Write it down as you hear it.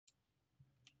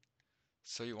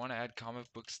So you want to add comic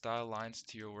book style lines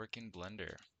to your work in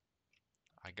Blender.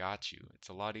 I got you. It's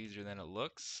a lot easier than it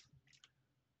looks.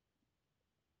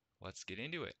 Let's get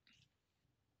into it.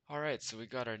 Alright, so we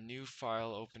got our new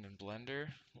file open in Blender.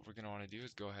 What we're going to want to do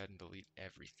is go ahead and delete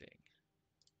everything.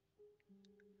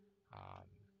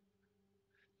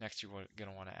 Next, you're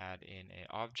going to want to add in an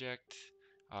object.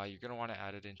 You're going to want to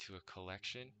add it into a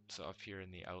collection. So up here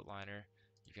in the outliner,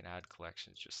 you can add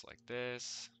collections just like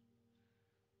this.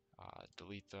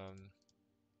 Delete them.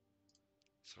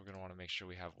 So we're going to want to make sure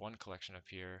we have one collection up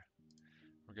here.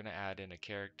 We're going to add in a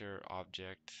character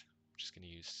object. I'm just going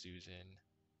to use Susan.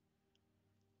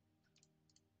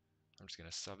 I'm just going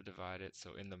to subdivide it.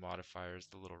 So in the modifiers,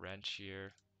 the little wrench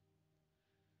here,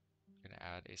 I'm going to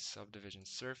add a subdivision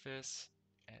surface,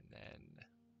 and then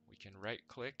we can right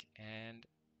click and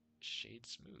shade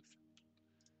smooth.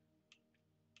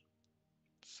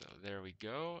 So there we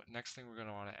go. Next thing we're going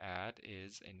to want to add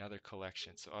is another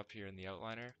collection. So up here in the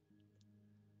outliner,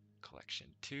 collection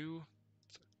 2.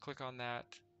 So click on that.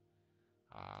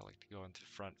 I like to go into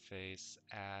front face,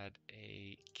 add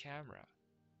a camera.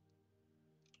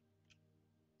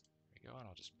 There we go, and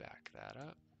I'll just back that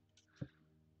up.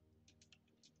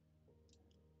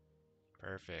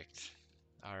 Perfect.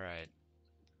 All right.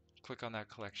 Click on that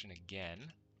collection again.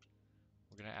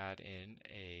 We're going to add in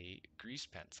a grease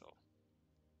pencil.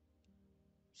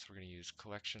 So we're going to use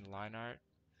collection line art.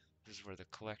 This is where the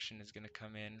collection is going to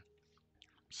come in.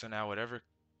 So now whatever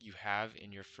you have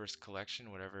in your first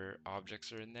collection, whatever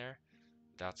objects are in there,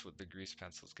 that's what the grease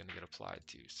pencil is going to get applied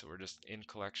to. So we're just in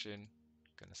collection,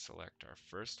 going to select our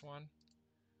first one,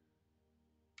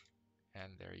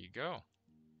 and there you go.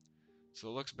 So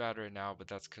it looks bad right now, but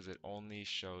that's because it only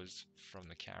shows from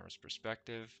the camera's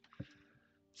perspective.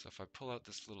 So if I pull out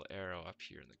this little arrow up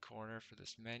here in the corner for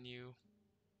this menu,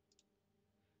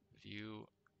 view,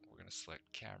 we're going to select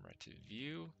camera to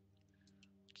view.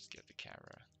 Just get the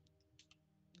camera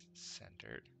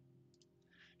centered.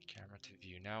 Camera to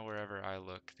view. Now wherever I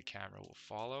look, the camera will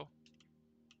follow.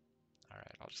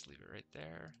 Alright, I'll just leave it right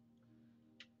there.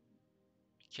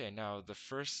 Okay, now the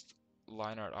first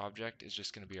line art object is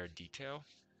just going to be our detail.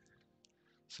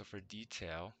 So for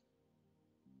detail,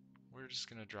 we're just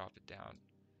going to drop it down.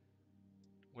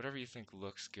 Whatever you think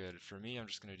looks good. For me, I'm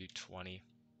just going to do 20.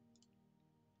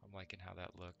 I'm liking how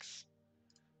that looks.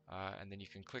 And then you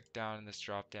can click down in this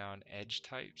drop down edge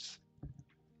types.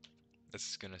 This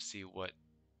is going to see what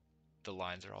the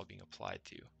lines are all being applied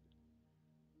to.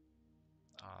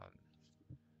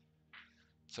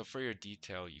 So for your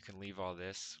detail, you can leave all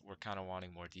this. We're kind of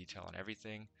wanting more detail on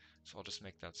everything. So I'll just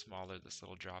make that smaller, this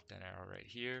little drop down arrow right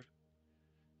here.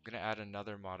 I'm going to add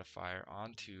another modifier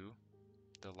onto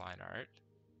the line art.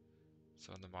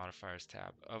 So in the modifiers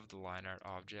tab of the line art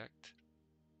object,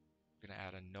 I'm going to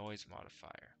add a noise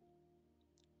modifier.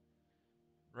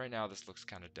 Right now this looks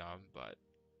kind of dumb, but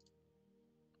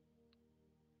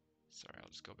sorry, I'll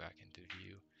just go back into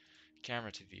view.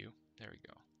 Camera to view. There we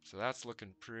go. So that's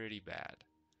looking pretty bad.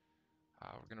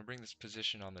 We're going to bring this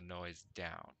position on the noise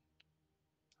down.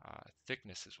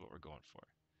 Thickness is what we're going for.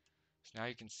 So now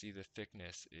you can see the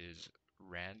thickness is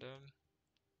random.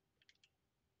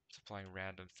 It's applying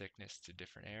random thickness to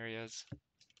different areas.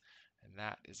 And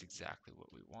that is exactly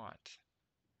what we want.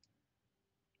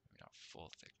 Maybe not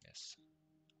full thickness.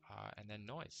 And then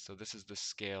noise. So this is the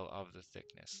scale of the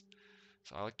thickness.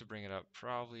 So I like to bring it up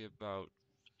probably about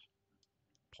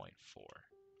 0.4.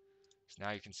 So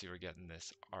now you can see we're getting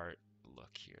this art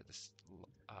look here, this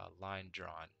line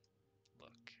drawn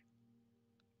look.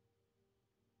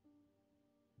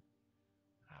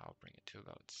 I'll bring it to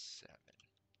about 7.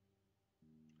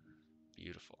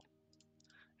 Beautiful.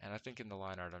 And I think in the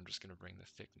line art, I'm just going to bring the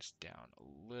thickness down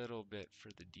a little bit for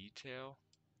the detail.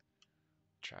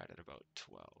 Try it at about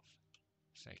 12.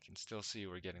 So you can still see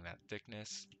we're getting that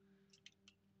thickness.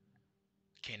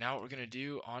 Okay, now what we're going to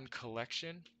do on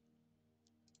collection,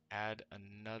 add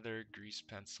another grease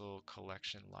pencil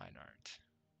collection line art.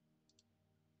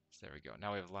 So there we go.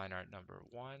 Now we have line art number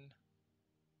 1.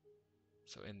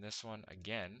 So in this one,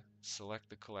 again, select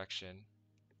the collection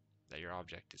that your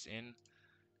object is in.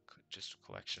 Just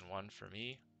collection 1 for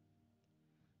me.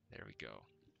 There we go.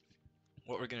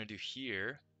 What we're going to do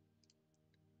here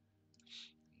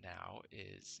now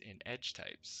is in edge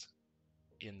types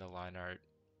in the line art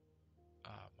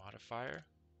modifier.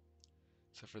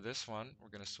 So for this one, we're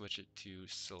going to switch it to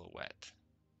silhouette.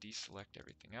 Deselect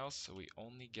everything else so we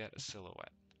only get a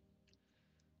silhouette.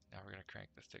 Now we're going to crank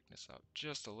the thickness up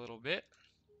just a little bit.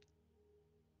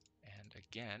 And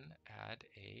again, add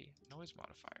a noise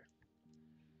modifier.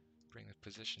 Bring the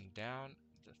position down,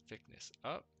 the thickness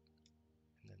up,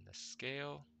 and then the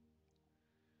scale.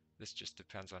 This just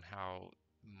depends on how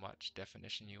much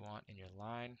definition you want in your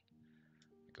line.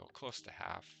 Go close to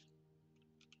half.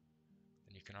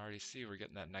 And you can already see we're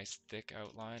getting that nice thick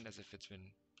outline as if it's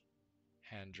been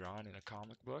hand drawn in a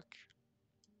comic book.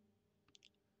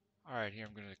 Alright, here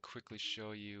I'm going to quickly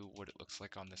show you what it looks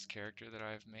like on this character that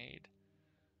I've made.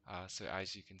 So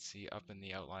as you can see up in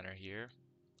the outliner here,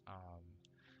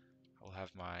 I'll have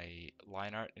my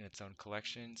line art in its own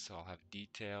collection, so I'll have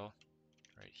detail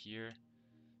right here.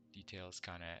 Detail is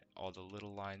kind of all the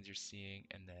little lines you're seeing,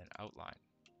 and then outline.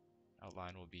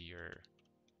 Outline will be your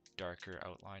darker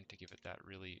outline to give it that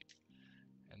really.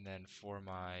 And then for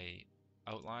my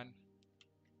outline,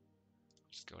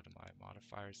 just go to my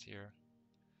modifiers here.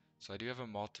 So I do have a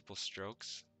multiple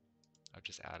strokes. I've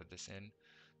just added this in.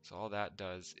 So all that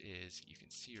does is, you can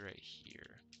see right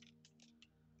here.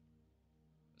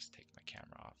 Let's take my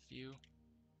camera off view,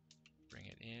 bring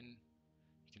it in.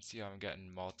 You can see how I'm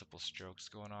getting multiple strokes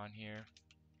going on here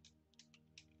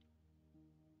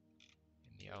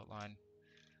in the outline.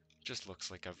 Just looks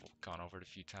like I've gone over it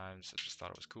a few times. I just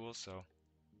thought it was cool, so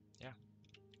yeah.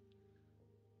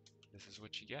 This is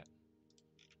what you get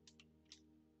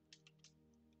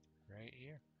right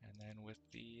here, and then with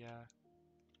the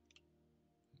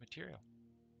material.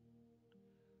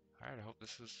 Alright, I hope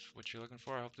this is what you're looking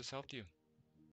for. I hope this helped you.